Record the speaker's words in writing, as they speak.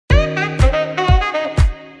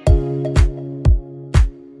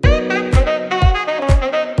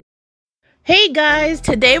Hey guys,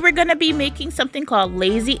 today we're going to be making something called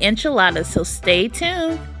lazy enchiladas, so stay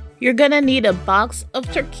tuned. You're going to need a box of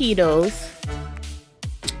taquitos.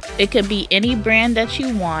 It could be any brand that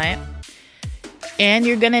you want. And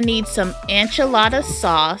you're going to need some enchilada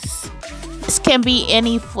sauce. This can be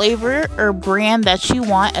any flavor or brand that you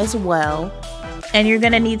want as well. And you're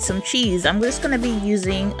going to need some cheese. I'm just going to be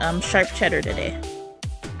using sharp cheddar today.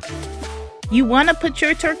 You want to put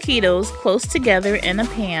your taquitos close together in a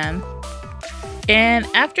pan. And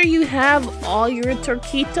after you have all your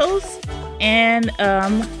taquitos in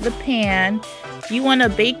the pan, you want to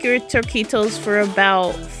bake your taquitos for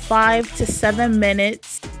about 5 to 7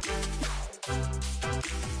 minutes.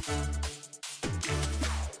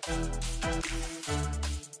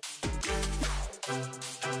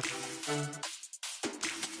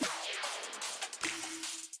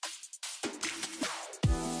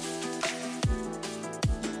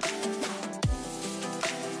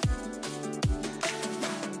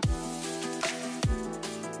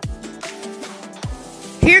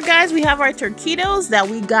 Here guys, we have our taquitos that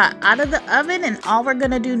we got out of the oven, and all we're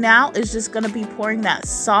gonna do now is just gonna be pouring that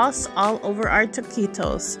sauce all over our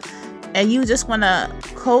taquitos. And you just wanna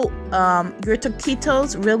coat your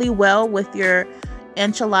taquitos really well with your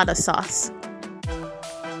enchilada sauce.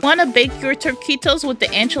 You wanna bake your taquitos with the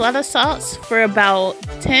enchilada sauce for about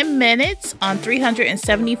 10 minutes on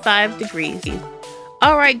 375 degrees.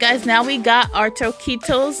 Alright guys, now we got our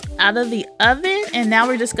taquitos out of the oven, and now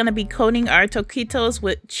we're just going to be coating our taquitos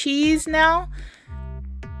with cheese now.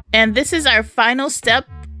 And this is our final step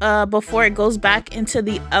before it goes back into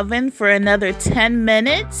the oven for another 10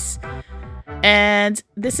 minutes. And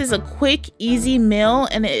this is a quick, easy meal,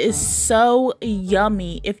 and it is so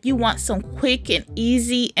yummy. If you want some quick and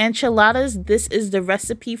easy enchiladas, this is the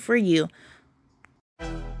recipe for you.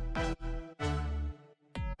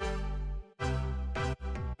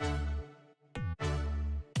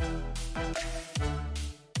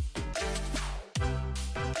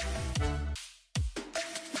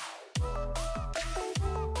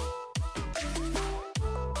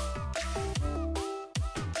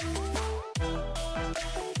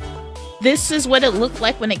 This is what it looked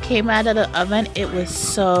like when it came out of the oven. It was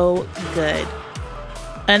so good.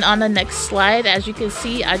 And on the next slide, as you can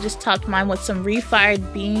see, I just topped mine with some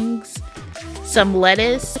refried beans, some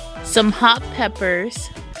lettuce, some hot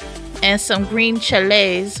peppers, and some green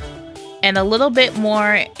chiles, and a little bit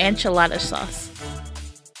more enchilada sauce.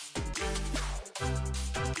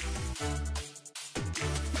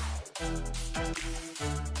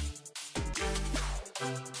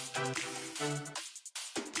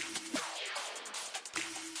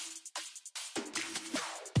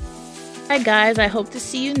 Hi guys, I hope to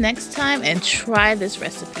see you next time and try this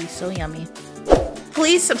recipe. So yummy.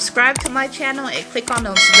 Please subscribe to my channel and click on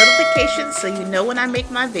those notifications so you know when I make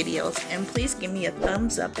my videos. And please give me a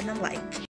thumbs up and a like.